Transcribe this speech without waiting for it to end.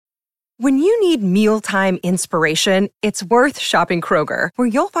When you need mealtime inspiration, it's worth shopping Kroger, where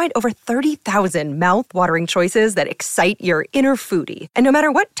you'll find over 30,000 mouth-watering choices that excite your inner foodie. And no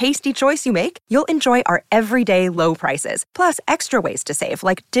matter what tasty choice you make, you'll enjoy our everyday low prices, plus extra ways to save,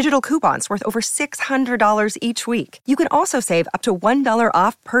 like digital coupons worth over $600 each week. You can also save up to $1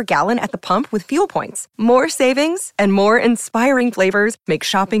 off per gallon at the pump with fuel points. More savings and more inspiring flavors make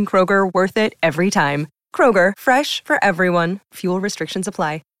shopping Kroger worth it every time. Kroger, fresh for everyone. Fuel restrictions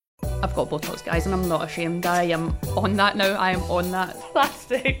apply. I've got Botox, guys, and I'm not ashamed. I am on that now. I am on that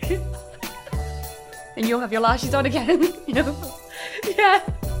plastic. And you'll have your lashes on again. Yeah.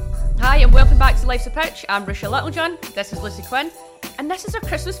 Hi, and welcome back to Life's a Pitch. I'm Rochelle Littlejohn. This is Lucy Quinn. And this is our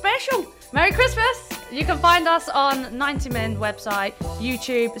Christmas special. Merry Christmas! You can find us on 90 Min website,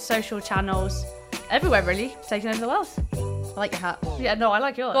 YouTube, social channels, everywhere really, taking over the world. I like your hat. Yeah, no, I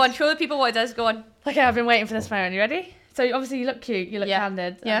like yours. Go on, show the people what it is. Go on. Okay, I've been waiting for this moment. You ready? So obviously you look cute, you look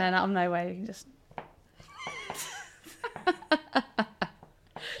candid, and then out of nowhere you can just...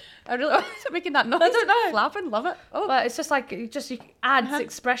 I really... Is it making that noise? I don't know. Flapping, love it. Oh. But it's just like, you add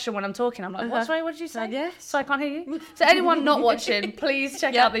expression when I'm talking. I'm like, what's right, what did you say? Yeah. So I can't hear you. So anyone not watching, please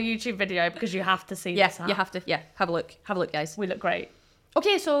check out the YouTube video because you have to see this hat. You have to, have a look. Have a look, guys. We look great.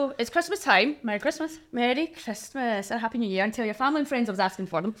 Okay, so it's Christmas time. Merry Christmas. Merry Christmas and Happy New Year. And tell your family and friends I was asking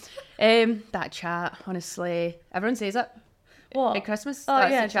for them. That chat, honestly, everyone says it. What? At Christmas? Oh,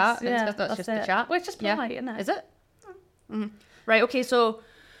 that's the chat. That's just the chat. Well, it's just polite, isn't it? Is it? Mm-hmm. Right, okay, so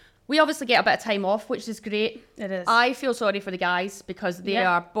we obviously get a bit of time off, which is great. It is. I feel sorry for the guys because they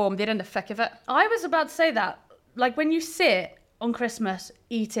are, they're in the thick of it. I was about to say that. Like, when you sit on Christmas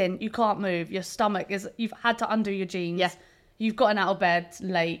eating, you can't move. Your stomach is, you've had to undo your jeans. Yeah. You've gotten out of bed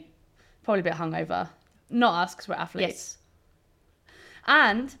late, probably a bit hungover. Not us, because we're athletes. Yes.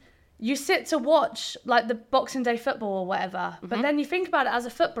 And you sit to watch, like, the Boxing Day football or whatever, but then you think about it as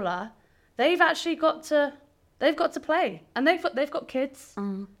a footballer, they've actually got to play. And they've got kids.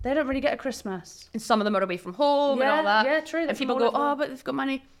 They don't really get a Christmas. And some of them are away from home and all that. Yeah, true. And people go, but they've got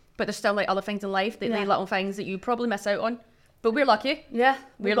money. But there's still, like, other things in life, the little things that you probably miss out on. But we're lucky. Yeah.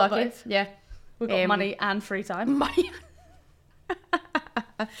 We're lucky. Both. Yeah. We've got money and free time. Money.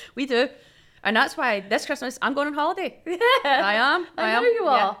 We do, and that's why this Christmas I'm going on holiday. Yeah, I am. I know you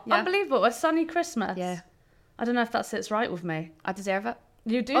are. Yeah. Unbelievable. A sunny Christmas. Yeah. I don't know if that sits right with me. I deserve it.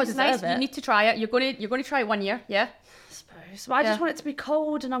 You do. It's nice. You need to try it. You're going to try it 1 year. Yeah. I suppose. But I just want it to be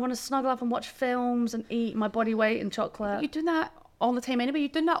cold, and I want to snuggle up and watch films and eat my body weight in chocolate. You're doing that all the time anyway. You're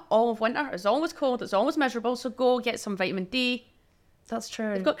doing that all of winter. It's always cold. It's always miserable. So go get some vitamin D. That's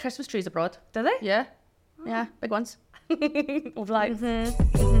true. They've got Christmas trees abroad. Do they? Yeah. Oh. Yeah. Big ones. Of lights.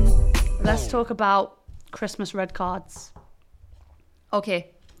 Let's talk about Christmas red cards.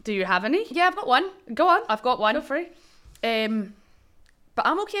 Okay. Do you have any? Yeah, I've got one. Go on. I've got one. Feel free. But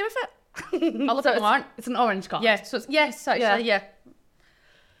I'm okay with it. I'll look at them aren't. It's an orange card. Yeah. So it's, yes, actually, yeah.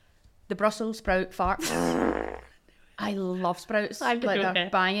 The Brussels sprout fart. I love sprouts. I do. Like they're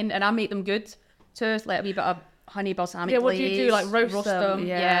banging, and I make them good too. Like a wee bit of honey balsamic glaze. Yeah, what do you do? Like roast them?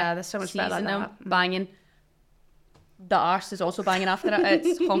 Yeah, there's so much better like that. Banging. The arse is also banging after it.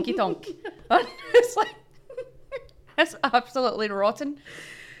 It's honky tonk. It's like, it's absolutely rotten.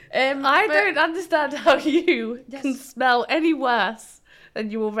 I don't understand how you can smell any worse than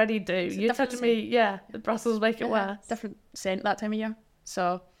you already do. You're telling me, the Brussels make it worse. Different scent that time of year.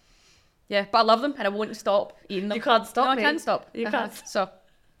 So, yeah, but I love them and I won't stop eating them. You can't stop me. I can't stop. You can't. So,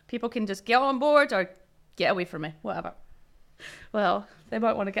 people can just get on board or get away from me, whatever. Well, they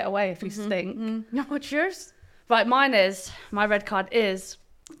might want to get away if you stink. No, what's yours? Right, my red card is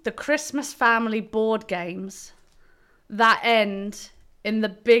the Christmas family board games that end in the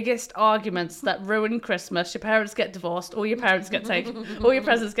biggest arguments that ruin Christmas. Your parents get divorced, all your parents get taken, all your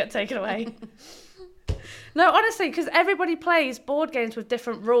presents get taken away. No, honestly, because everybody plays board games with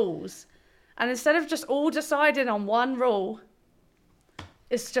different rules. And instead of just all deciding on one rule,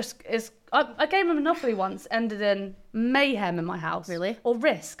 it's a game of Monopoly once ended in mayhem in my house. Really? Or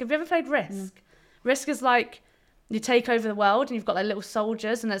Risk. Have you ever played Risk? Risk is like, you take over the world and you've got like little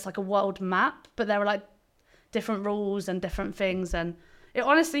soldiers and it's like a world map, but there are like different rules and different things, and it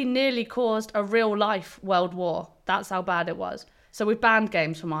honestly nearly caused a real life world war. That's how bad it was. So we've banned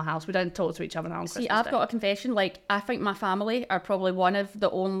games from our house. We don't talk to each other now on Christmas Day. I've got a confession. Like, I think my family are probably one of the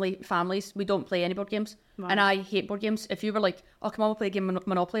only families we don't play any board games. Right. And I hate board games. If you were like, oh, come on, we'll play a game of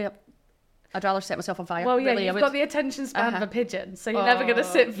Monopoly, I'd rather set myself on fire. Well, yeah, really, you've got the attention span of a pigeon, so you're never going to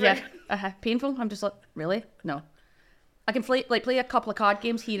sit through. Yeah, painful. I'm just like, really? No. I can play a couple of card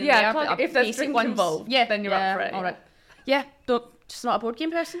games here and there. But if there's drinks involved, then you're up for it. All right. Yeah, just not a board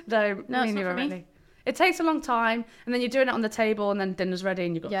game person. No, it's not for me. It takes a long time, and then you're doing it on the table, and then dinner's ready,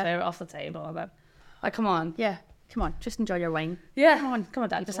 and you've got to clear it off the table, and then, like, come on. Yeah, come on, just enjoy your wine. Yeah, come on,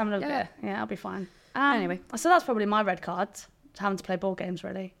 Dad, just have a little bit. Yeah, I'll be fine. Anyway, so that's probably my red card, having to play board games,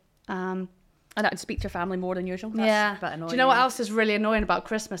 really. And I can speak to your family more than usual. That's a bit annoying. Do you know what else is really annoying about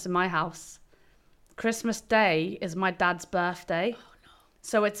Christmas in my house? Christmas Day is my dad's birthday. Oh, no.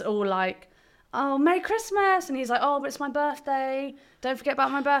 So it's all like, oh, Merry Christmas. And he's like, oh, but it's my birthday. Don't forget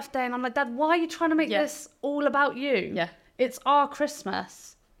about my birthday. And I'm like, Dad, why are you trying to make this all about you? Yeah. It's our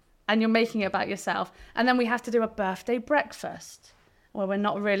Christmas. And you're making it about yourself. And then we have to do a birthday breakfast where we're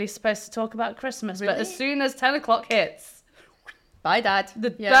not really supposed to talk about Christmas. Really? But as soon as 10 o'clock hits, bye, Dad.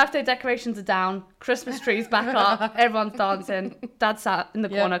 the birthday decorations are down, Christmas tree's back up, everyone's dancing, Dad sat in the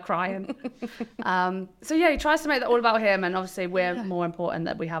corner crying. So yeah, he tries to make that all about him, and obviously we're more important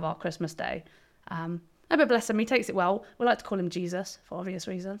that we have our Christmas Day. But bless him, he takes it well. We like to call him Jesus for obvious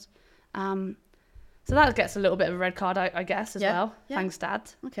reasons. So that gets a little bit of a red card, I guess, as well. Yeah. Thanks, Dad.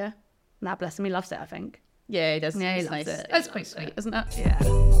 Okay. And that, bless him, he loves it, I think. Yeah, he does. Yeah, he loves loves it. It's quite sweet, isn't it? Yeah.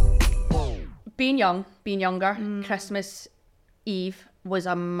 Being younger, Christmas Eve was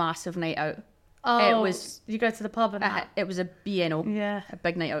a massive night out. Oh, it was. You go to the pub and it was a BNO. Yeah. A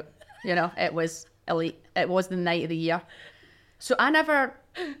big night out. You know, it was elite. It was the night of the year. So I never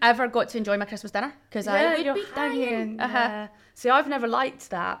ever got to enjoy my Christmas dinner because I would be hanging. Yeah. See, I've never liked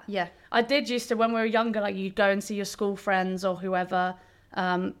that. Yeah. I did used to, when we were younger, like you'd go and see your school friends or whoever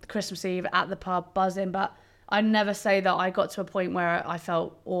Christmas Eve at the pub buzzing, but I never say that I got to a point where I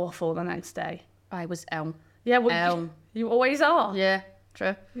felt awful the next day. I was ill. Yeah, well, you always are. Yeah,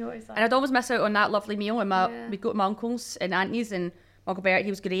 true. You always are. And I'd always miss out on that lovely meal. And we'd go to my uncle's and aunties, and Uncle Bert, he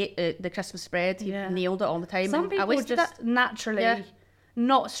was great at the Christmas spread. He nailed it all the time. Some people just naturally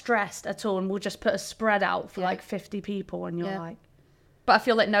not stressed at all and will just put a spread out for like 50 people, and you're like... But I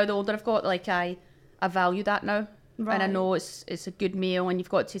feel like now the older I've got, like I value that now. Right. And I know it's a good meal and you've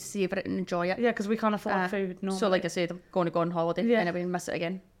got to savour it and enjoy it. Yeah, because we can't afford food normally. So like I said, I'm going to go on holiday and I will miss it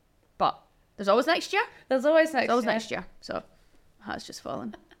again. But there's always next year. There's always next year. So that's just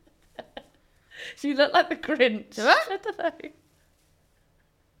fallen. You look like the Grinch. Do I? I don't know.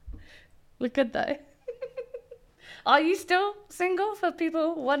 Look good though. Are you still single, for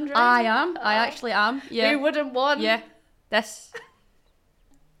people wondering? I am. I actually am. Yeah. Who wouldn't want? Yeah. This.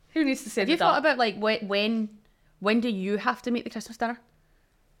 Who needs to say Have you thought about like when do you have to make the Christmas dinner?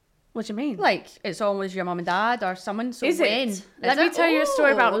 What do you mean? Like it's always your mum and dad or someone. So is when? It? Let me tell you a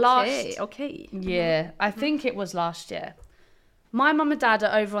story about last. Okay. Yeah, I think it was last year. My mum and dad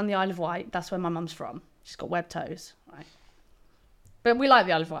are over on the Isle of Wight. That's where my mum's from. She's got webbed toes, right? But we like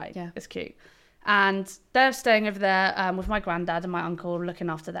the Isle of Wight. Yeah, it's cute. And they're staying over there with my granddad and my uncle, looking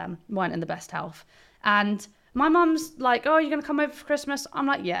after them. Weren't in the best health. And my mum's like, oh, you're going to come over for Christmas? I'm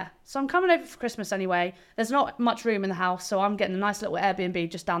like, yeah. So I'm coming over for Christmas anyway. There's not much room in the house, so I'm getting a nice little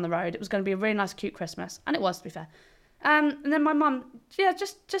Airbnb just down the road. It was going to be a really nice, cute Christmas. And it was, to be fair. And then my mum,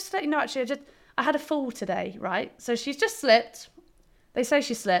 just to let you know, actually, I had a fall today, right? So she's just slipped. They say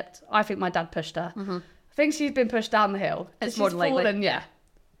she slipped. I think my dad pushed her. Mm-hmm. I think she's been pushed down the hill. It's more than likely. Yeah.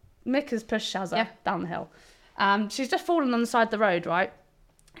 Mick has pushed Shazza down the hill. She's just fallen on the side of the road, right?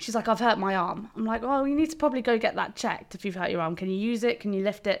 She's like, I've hurt my arm. I'm like, oh, you need to probably go get that checked if you've hurt your arm. Can you use it? Can you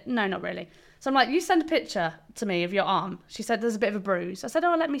lift it? No, not really. So I'm like, you send a picture to me of your arm. She said, there's a bit of a bruise. I said,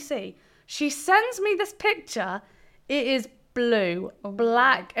 oh, let me see. She sends me this picture. It is blue,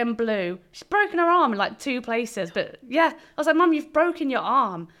 black and blue. She's broken her arm in like 2 places. But yeah, I was like, Mum, you've broken your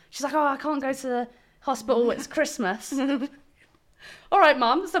arm. She's like, oh, I can't go to the hospital. It's Christmas. All right,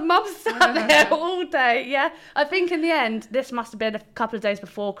 Mum. So Mum sat there all day, yeah? I think in the end, this must have been a couple of days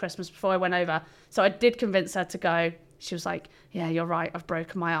before Christmas, before I went over. So I did convince her to go. She was like, yeah, you're right. I've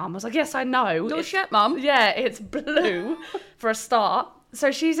broken my arm. I was like, yes, I know. No shit, Mum. Yeah, it's blue for a start. So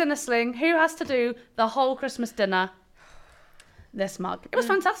she's in a sling. Who has to do the whole Christmas dinner? This mug. It was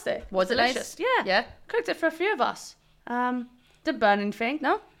fantastic. Was it delicious? Nice? Yeah. Yeah. Cooked it for a few of us. Didn't burn anything.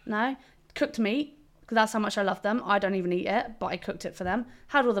 No. Cooked meat. That's how much I love them. I don't even eat it, but I cooked it for them.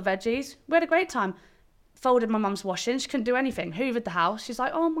 Had all the veggies. We had a great time. Folded my mum's washing. She couldn't do anything. Hoovered the house. She's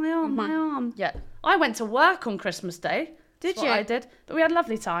like, oh, my arm, my arm. Yeah. I went to work on Christmas Day. Did That's you? What I did. But we had a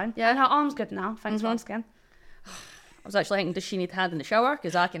lovely time. Yeah. And her arm's good now. Thanks once again. I was actually thinking, does she need a hand in the shower?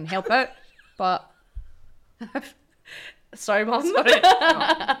 Because I can help out. But... Sorry, Mum. Sorry.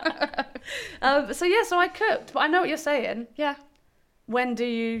 So I cooked. But I know what you're saying. Yeah. When do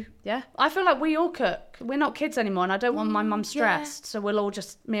you... Yeah. I feel like we all cook. We're not kids anymore, and I don't want my mum stressed. So we'll all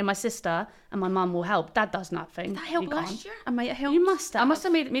just... Me and my sister and my mum will help. Dad does nothing. Did that help last year? I might have helped. You must have. I must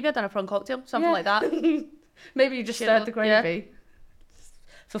have made... Maybe I've done a prawn cocktail. Something like that. Maybe you just stirred the gravy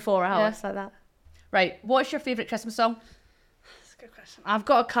for 4 hours like that. Right. What's your favourite Christmas song? That's a good question. I've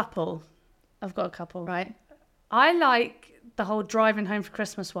got a couple. Right. I like the whole driving home for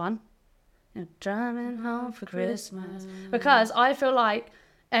Christmas one. You know, driving home for Christmas. Because I feel like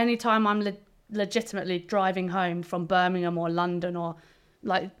anytime I'm legitimately driving home from Birmingham or London or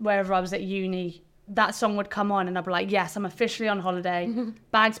like wherever I was at uni, that song would come on and I'd be like, yes, I'm officially on holiday.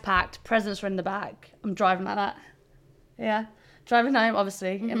 Bags packed, presents are in the bag. I'm driving like that. Yeah. Driving home,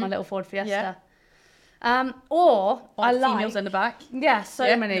 obviously, in my little Ford Fiesta. Yeah. Or all I the like females in the back. Yeah,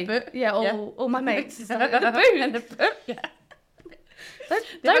 so many. In the boot. Yeah, all my mates. In the boot. In the boot. Yeah.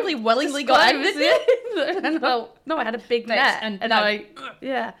 Don't really willingly got out of it. Well, no, I had a big net and I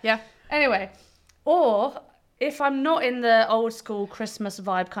yeah. Anyway, or if I'm not in the old school Christmas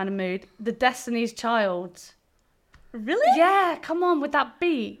vibe kind of mood, the Destiny's Child. Really? Yeah, come on with that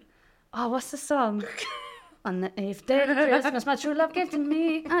beat. Oh, what's the song? On the 8th day of Christmas, my true love gave to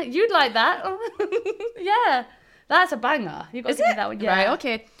me. You'd like that. Yeah. That's a banger. You've got to give me that one. Yeah. Right,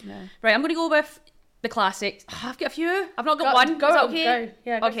 okay. Yeah. Right, I'm going to go with the classics. Oh, I've got a few. I've not got one. Is that okay? Go.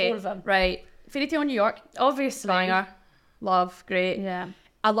 Yeah, go for all of them. Right. Fairy Tale New York. Obviously. Banger. Love. Great. Yeah.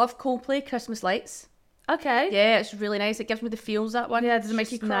 I love Coldplay, Christmas Lights. Okay. Yeah, it's really nice. It gives me the feels, that one. Yeah, does it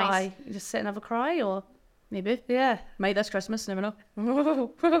make you cry? Nice. You just sit and have a cry or? Maybe. Yeah. Might this Christmas, never know.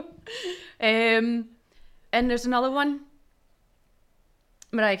 And there's another one.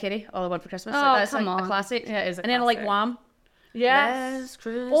 Mariah Carey, All I Want for Christmas. Oh, that's come on. A classic. Yeah, it is a And then I like Wham. Yes.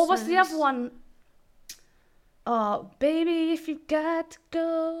 Or what's the other one? Oh, baby, if you've got to go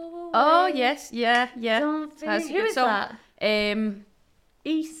away. Oh, yes. Yeah. Don't think. That's a Who good is song. that?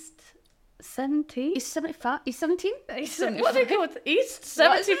 East 17? He's 75. He's 17? What are they called? East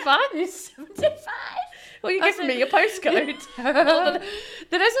 75? East 75. Well, you giving me your postcode.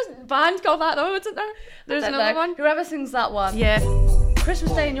 There is a band called that though, isn't there? There's another one. Whoever sings that one. Yeah.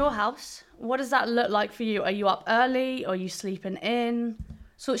 Christmas Day in your house, what does that look like for you? Are you up early? Or are you sleeping in?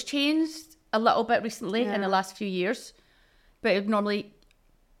 So it's changed a little bit recently in the last few years. But it would normally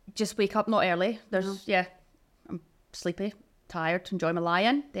just wake up not early. I'm sleepy, tired, enjoy my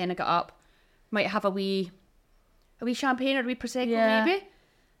lie-in. Then I get up, might have a wee champagne or a wee prosecco maybe.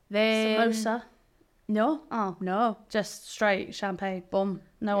 Then Samosa? No. Oh. No. Just straight champagne. Boom.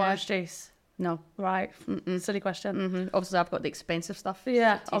 No orange juice. No. Right. Silly question. Mm-hmm. Obviously, I've got the expensive stuff.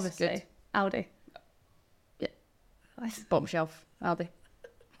 Yeah, so obviously. Good. Aldi. Yeah. Bottom shelf. Aldi.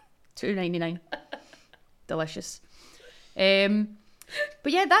 $2.99. Delicious.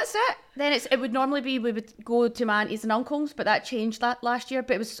 But yeah, that's it. Then it would normally be we would go to my aunties and uncles, but that changed that last year.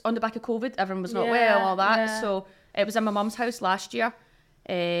 But it was on the back of COVID. Everyone was not well, all that. Yeah. So it was in my mum's house last year.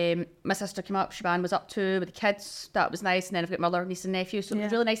 My sister came up, Siobhan was up too with the kids. That was nice. And then I've got my other niece and nephew, so it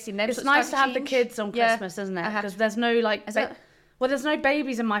was really nice seeing them. It's so nice to have the kids on Christmas, isn't it? Because there's no there's no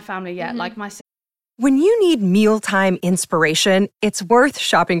babies in my family yet. Like my When you need mealtime inspiration, it's worth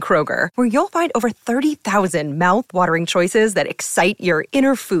shopping Kroger, where you'll find over 30,000 mouth-watering choices that excite your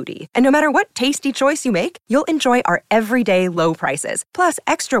inner foodie. And no matter what tasty choice you make, you'll enjoy our everyday low prices, plus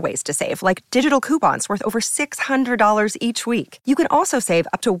extra ways to save, like digital coupons worth over $600 each week. You can also save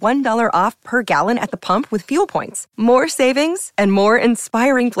up to $1 off per gallon at the pump with fuel points. More savings and more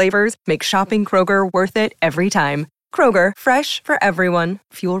inspiring flavors make shopping Kroger worth it every time. Kroger, fresh for everyone.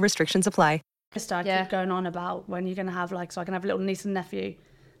 Fuel restrictions apply. Keep going on about when you're going to have so I can have a little niece and nephew,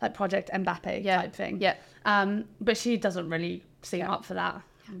 like Project Mbappe type thing. Yeah. But she doesn't really seem up for that.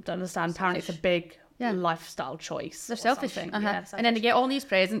 Don't understand. Apparently it's a big lifestyle choice. They're selfish. Yeah, and then they get all these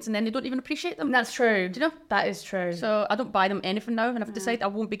presents and then they don't even appreciate them. That's true. Do you know? That is true. So I don't buy them anything now, and I've decided I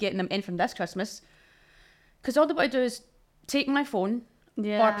won't be getting them anything this Christmas. Because all they want to do is take my phone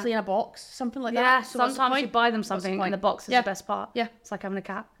or play in a box, something like that. Yeah, So sometimes you buy them something and the box is the best part. Yeah. It's like having a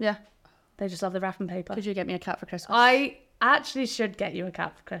cat. Yeah. They just love the wrapping paper. Could you get me a cat for Christmas? I actually should get you a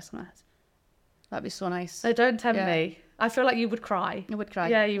cat for Christmas. That'd be so nice. So don't tempt me. I feel like you would cry. I would cry.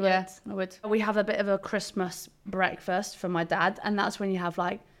 Yeah, you would. Yeah, I would. We have a bit of a Christmas breakfast for my dad, and that's when you have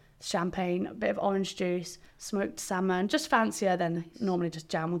champagne, a bit of orange juice, smoked salmon, just fancier than normally just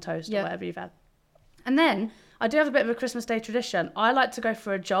jam or toast or whatever you've had. And then I do have a bit of a Christmas Day tradition. I like to go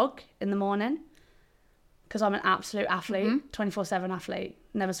for a jog in the morning because I'm an absolute athlete, 24/7 athlete,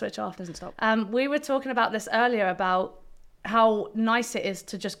 never switch off. Doesn't stop. We were talking about this earlier about how nice it is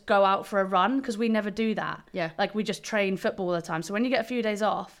to just go out for a run because we never do that. Yeah. We just train football all the time. So when you get a few days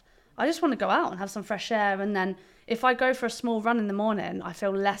off, I just want to go out and have some fresh air. And then if I go for a small run in the morning, I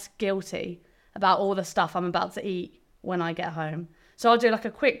feel less guilty about all the stuff I'm about to eat when I get home. So I'll do a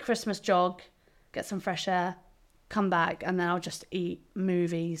quick Christmas jog, get some fresh air, come back, and then I'll just eat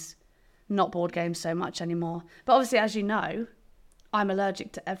movies, not board games so much anymore. But obviously, as you know, I'm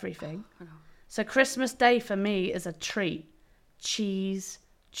allergic to everything. So Christmas Day for me is a treat. Cheese,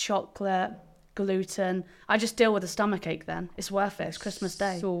 chocolate, gluten. I just deal with a stomachache then. It's worth it. It's Christmas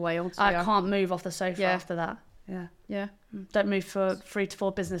Day. So wild. I can't move off the sofa after that. Yeah. Don't move for 3 to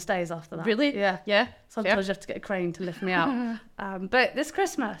 4 business days after that. Really? Yeah. Sometimes you have to get a crane to lift me out. But this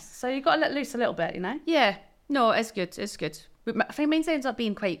Christmas, so you've got to let loose a little bit, you know? Yeah. No, it's good. It's good. I think mine ends up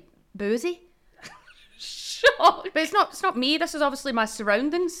being quite boozy. Shock. But it's not me. This is obviously my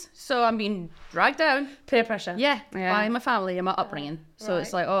surroundings. So I'm being dragged down. Peer pressure. Yeah. By my family and my upbringing. So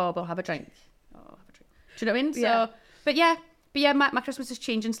it's like, oh, we'll have a drink. Do you know what I mean? Yeah. So, but yeah, my Christmas is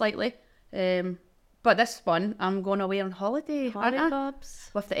changing slightly. But this one, I'm going away on holiday.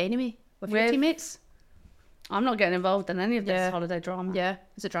 Clubs. With the enemy. With your teammates. I'm not getting involved in any of this holiday drama. Yeah.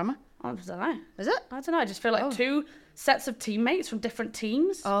 Is it drama? I don't know. Is it? I don't know. I just feel like 2 sets of teammates from different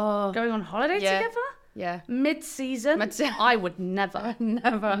teams going on holiday together. Yeah. Mid-season. I would never.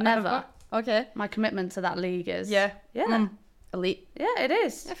 Never. Okay. My commitment to that league is... Yeah. Elite. Yeah, it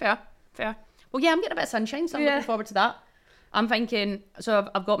is. Yeah, fair. Well, yeah, I'm getting a bit of sunshine, so I'm looking forward to that. I'm thinking... So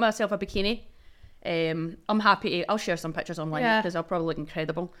I've got myself a bikini. I'm happy I'll share some pictures online because I'll probably look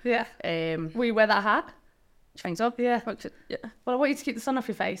incredible. Yeah. Will you wear that hat? Do you think so? Yeah. Well, I want you to keep the sun off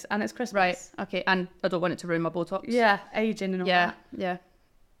your face, and it's Christmas. Right. Okay. And I don't want it to ruin my Botox. Yeah. Aging and all that. Yeah.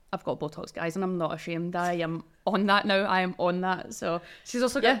 I've got Botox, guys, and I'm not ashamed. I am on that now. I am on that. So she's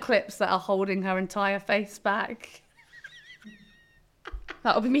also got clips that are holding her entire face back.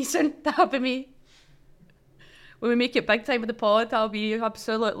 That'll be me soon. That'll be me. When we make it big time with the pod, I'll be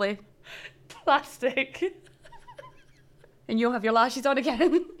absolutely plastic. And you'll have your lashes on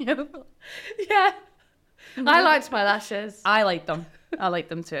again. Yeah. I liked my lashes. I like them. I like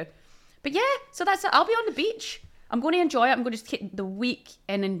them too. But yeah, so that's it. I'll be on the beach. I'm going to enjoy it. I'm going to just take the week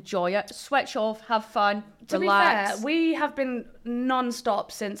and enjoy it. Switch off, have fun, to relax. To be fair, we have been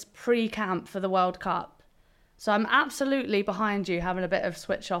non-stop since pre-camp for the World Cup. So I'm absolutely behind you having a bit of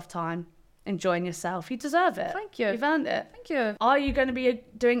switch off time, enjoying yourself. You deserve it. Thank you. You've earned it. Thank you. Are you going to be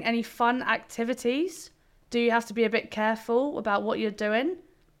doing any fun activities? Do you have to be a bit careful about what you're doing?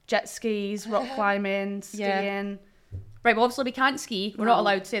 Jet skis, rock climbing, skiing... Right, well, obviously we can't ski. We're not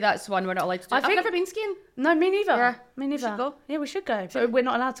allowed to. That's one we're not allowed to do. I've never been skiing. No, me neither. Yeah. Me neither. We should go. Yeah, we should go. But we're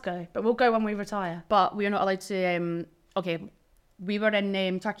not allowed to go. But we'll go when we retire. But we're not allowed to... we were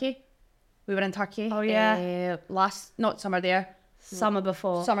in Turkey. We were in Turkey. Oh, yeah. Not summer there. Summer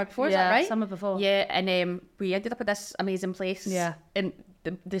before. Is that right? Summer before. Yeah, and we ended up at this amazing place. Yeah. And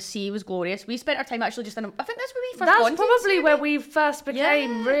the sea was glorious. We spent our time actually just in... I think that's where we first That's wanted probably to, where we first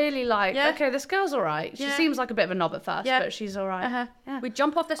became really like, Yeah. okay, this girl's all right. She seems like a bit of a knob at first, but she's all right. Yeah. We'd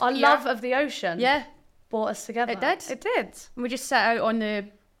jump off this Our pier. love of the ocean brought us together. It did. It did. And we just sat out on the...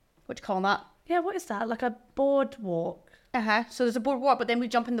 What do you call that? Yeah, what is that? Like a boardwalk. So there's a boardwalk, but then we'd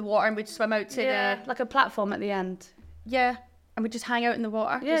jump in the water and we'd swim out to the... like a platform at the end. Yeah. And we'd just hang out in the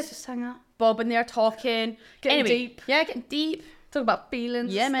water. Yeah, just hang out. Bobbing there, talking. Getting deep. Yeah, getting deep. Talk about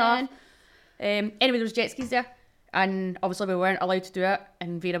feelings Yeah, and man. stuff. Anyway, there was jet skis there. And obviously we weren't allowed to do it.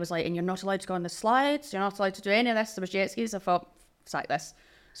 And Vera was like, and you're not allowed to go on the slides. You're not allowed to do any of this. There was jet skis. I thought, sack this.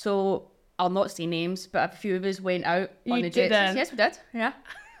 So I'll not say names, but a few of us went out on the jet skis. Yes, we did. Yeah.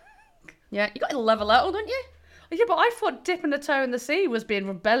 Yeah, you got to live a little, don't you? Yeah, but I thought dipping a toe in the sea was being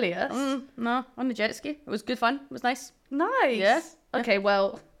rebellious. No, on the jet ski. It was good fun. It was nice. Nice. Yeah. Okay,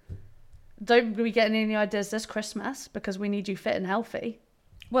 well, don't be getting any ideas this Christmas because we need you fit and healthy.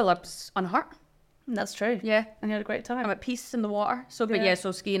 Well, I was unhurt. That's true. Yeah. And you had a great time. I'm at peace in the water. So, but yeah,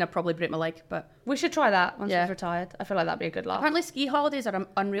 so skiing, I'd probably break my leg, but... We should try that once we've retired. I feel like that'd be a good laugh. Apparently ski holidays are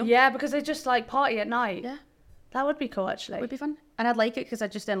unreal. Yeah, because they just like party at night. Yeah. That would be cool, actually. It would be fun. And I'd like it because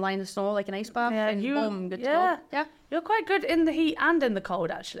I'd just then lie in the snow like an ice bath. Yeah, and boom, good to go. Yeah. You're quite good in the heat and in the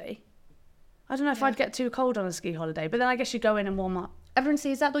cold, actually. I don't know if I'd get too cold on a ski holiday, but then I guess you go in and warm up. Everyone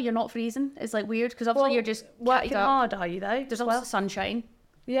says that though, you're not freezing. It's like weird because obviously you're just working hard, are you though? There's also sunshine.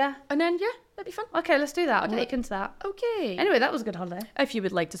 Yeah. And then, that'd be fun. Okay, let's do that. I'll look into that. Okay. Anyway, that was a good holiday. If you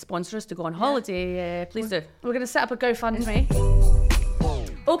would like to sponsor us to go on holiday, please do. We're going to set up a GoFundMe.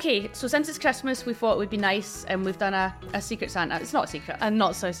 Okay, so since it's Christmas, we thought it would be nice, and we've done a Secret Santa. It's not a secret. A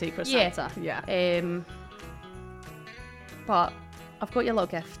not so secret Santa. Yeah. But I've got you a little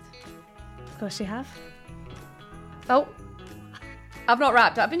gift. Of course you have. Oh. I've not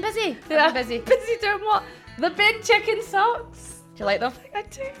wrapped it. I've been busy. I've been busy. Busy doing what? The big chicken socks. Do you like them?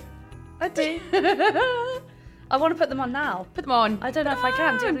 I do. I want to put them on now. Put them on. I don't know if I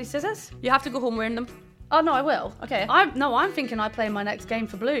can. Do you have any scissors? You have to go home wearing them. Oh, no, I will. Okay. I'm thinking I play my next game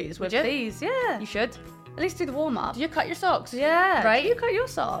for Blues with these. Yeah. You should. At least do the warm-up. Do you cut your socks? Yeah. Right? You cut your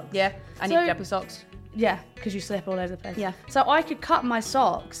socks? Yeah. I need grippy socks. Yeah, because you slip all over the place. Yeah. So I could cut my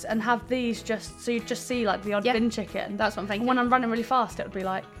socks and have these so you just see like the odd bin chicken. That's what I'm thinking. And when I'm running really fast, it would be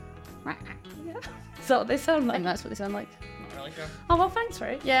like. Yeah. So what they sound like. I think that's what they sound like. Not really sure. Oh well, thanks,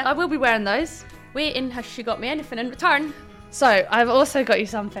 Ruth. Yeah. I will be wearing those. Waiting, has she got me anything in return? So I've also got you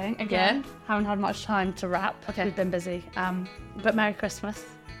something again. Haven't had much time to wrap. Okay. We've been busy. But Merry Christmas.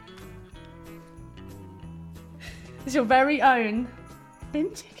 It's your very own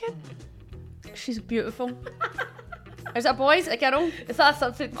bin chicken. She's beautiful. Is it a boy? Is it a girl? Is that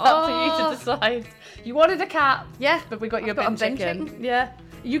something up to you to decide? You wanted a cat. Yeah. But we got you a I've bin chicken. Yeah.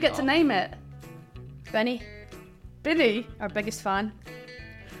 You get to name it. Benny. Billy. Our biggest fan.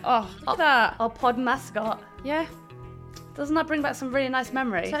 Oh, look at that. Our pod mascot. Yeah. Doesn't that bring back some really nice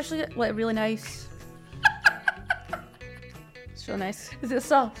memories? It's actually like really nice. It's really nice. Is it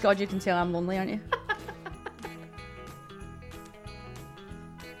soft? God, you can tell I'm lonely, aren't you?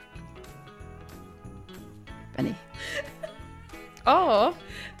 Benny. Oh.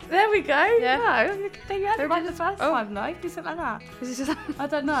 There we go. Yeah. No, there you had it right the first time. No, you said like that. I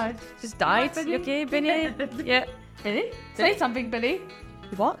don't know. Just died. You okay, Benny? Yeah. Billy? Say something, Billy.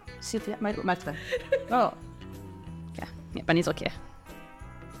 What? See if my mouth there. Oh. Yeah, Benny's okay.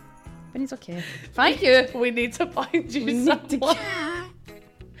 Benny's okay. Thank you. We need to find you someone.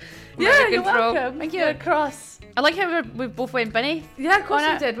 Yeah, you're welcome. Thank you. You're cross. I like how we both went Benny. Yeah, of course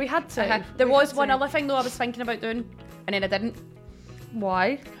we did. We had to. There was one other thing though I was thinking about doing, and then I didn't.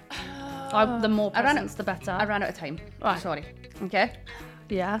 Why? The more presents, the better. I ran out of time. Right. Sorry. Okay.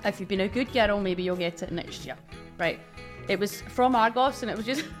 Yeah. If you've been a good girl, maybe you'll get it next year. Right. It was from Argos, and it was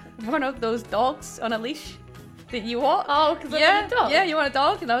just one of those dogs on a leash that you want. Oh, because I want a dog. Yeah, you want a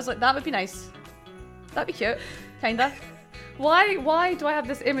dog, and I was like, that would be nice. That'd be cute, kinda. Why do I have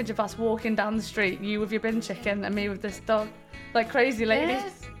this image of us walking down the street, you with your bin chicken and me with this dog, like crazy ladies?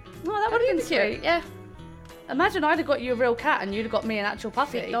 Yes. No, that would have been cute. Yeah. Imagine I'd have got you a real cat and you'd have got me an actual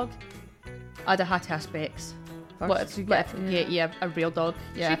puppy. Fake dog. I'd have had to have specs. What to get? Yeah, a real dog.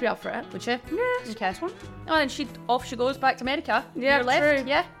 Yeah. She'd be up for it. Would she? Yeah. Okay. Oh, and off she goes back to America. Yeah, You're left. true.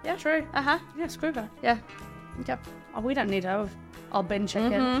 Yeah. True. Uh-huh. Yeah, screw her. Yeah. Okay. Oh, we don't need her with our bin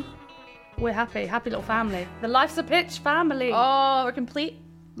chicken. We're happy little family. The Life's a Pitch family. Oh, we're complete.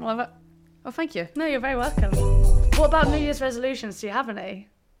 I love it. Oh, thank you. No, you're very welcome. What about New Year's resolutions? Do you have any?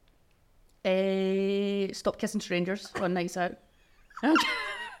 Stop kissing strangers on nights out.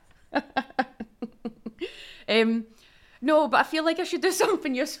 No, but I feel like I should do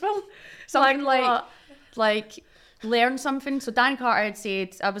something useful. Something like learn something. So Dan Carter had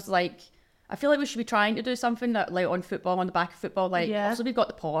said, I was like, I feel like we should be trying to do something that like on football, on the back of football. Like, obviously we've got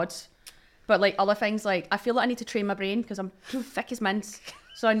the pods, but like other things, like I feel like I need to train my brain because I'm thick as mince.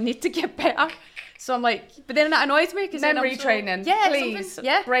 So I need to get better. So I'm like, but then that annoys me because memory training. Yeah, please.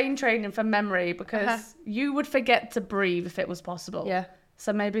 Yeah, brain training for memory because you would forget to breathe if it was possible. Yeah.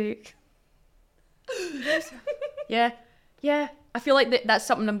 So maybe. Yeah. I feel like that's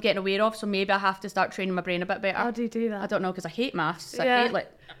something I'm getting aware of. So maybe I have to start training my brain a bit better. How do you do that? I don't know because I hate maths. Yeah. I hate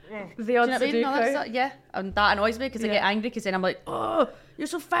like the odd Sudoku. No, yeah, and that annoys me because I get angry because then I'm like, oh, you're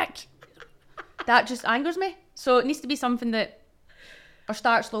so thick. That just angers me. So it needs to be something that. Or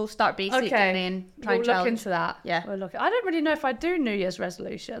start slow, start basic, and then try and challenge. Look into that. Yeah. We'll look. I don't really know if I do New Year's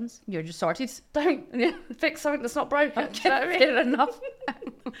resolutions. You're just sorted. Don't fix something that's not broken. Okay, fair enough.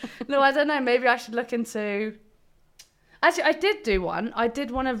 No, I don't know. Maybe I should look into... Actually, I did do one. I did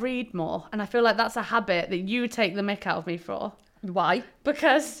want to read more, and I feel like that's a habit that you take the mick out of me for. Why?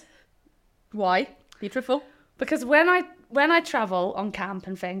 Because... Why? Be truthful. Because when I travel on camp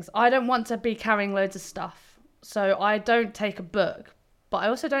and things, I don't want to be carrying loads of stuff. So I don't take a book. But I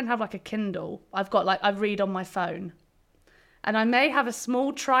also don't have like a Kindle. I read on my phone. And I may have a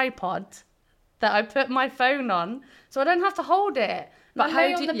small tripod that I put my phone on so I don't have to hold it. But I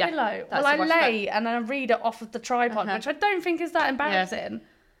lay on the pillow. Well, I lay and I read it off of the tripod, which I don't think is that embarrassing.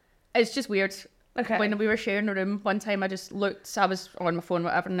 Yeah. It's just weird. Okay. When we were sharing a room, one time I just looked, so I was on my phone,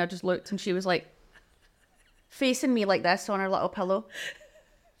 whatever, and I just looked and she was like facing me like this on her little pillow.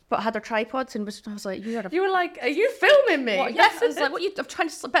 But I had her tripods and I was like, you were like, are you filming me? What? Yes. I was like, I'm trying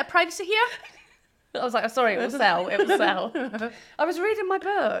to slip a bit of privacy here. I was like, oh, sorry, it will sell. I was reading my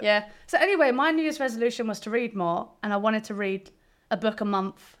book. Yeah. So anyway, my New Year's resolution was to read more, and I wanted to read a book a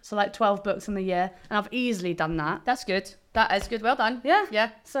month, so like 12 books in the year, and I've easily done that. That's good. That is good. Well done. Yeah. Yeah.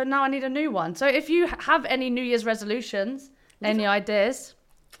 So now I need a new one. So if you have any New Year's resolutions, any ideas,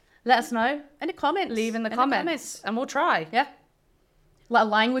 let us know. In the comments. Leave in the comments, and we'll try. Yeah. Like a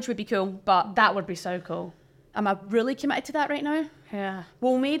language would be cool, but that would be so cool. Am I really committed to that right now? Yeah.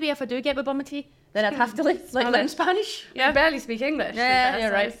 Well, maybe if I do get with Bumity, then I'd have to learn Spanish. Yeah. You barely speak English. Yeah,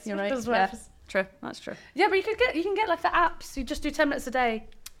 you're right. You're right. Yeah. True. That's true. Yeah, but you can get like the apps. You just do 10 minutes a day.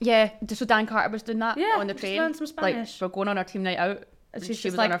 Yeah, just so Dan Carter was doing that on the train. Learn some Spanish. Like, we're going on our team night out. And she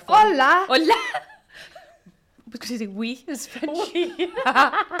she's was like, on her phone. Hola. Hola. Because she's like, we is French.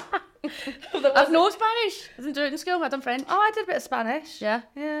 I've no Spanish. I didn't do it in school. I've done French. Oh, I did a bit of Spanish. Yeah.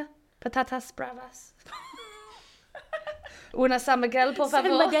 Yeah. Patatas bravas. Una San Miguel, por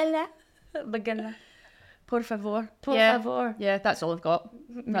favor. Miguel. Por favor. Por favor. Yeah, that's all I've got.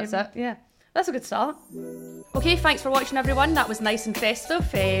 That's it. Yeah. That's a good start. Okay, thanks for watching, everyone. That was nice and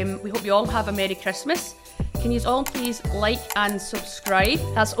festive. We hope you all have a Merry Christmas. Can you all please like and subscribe?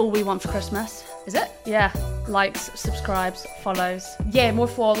 That's all we want for Christmas. Is it? Yeah. Likes, subscribes, follows. Yeah, more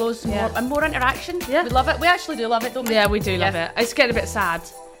follows, more interaction. Yeah. We love it. We actually do love it, don't we? Yeah, we do love it. It's getting a bit sad.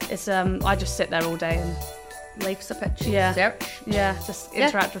 It's I just sit there all day and life's a pitch. Yeah. Search. Yeah, just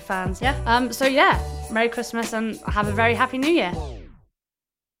interact with fans. Yeah. So yeah, Merry Christmas and have a very Happy New Year.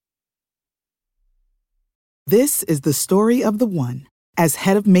 This is the story of the one. As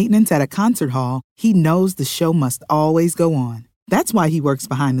head of maintenance at a concert hall, he knows the show must always go on. That's why he works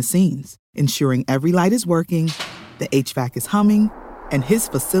behind the scenes, ensuring every light is working, the HVAC is humming, and his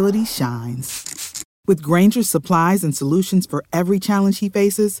facility shines. With Grainger's supplies and solutions for every challenge he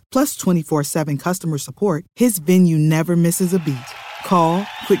faces, plus 24/7 customer support, his venue never misses a beat. Call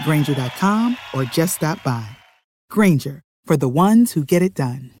quickgrainger.com or just stop by. Grainger, for the ones who get it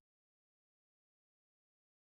done.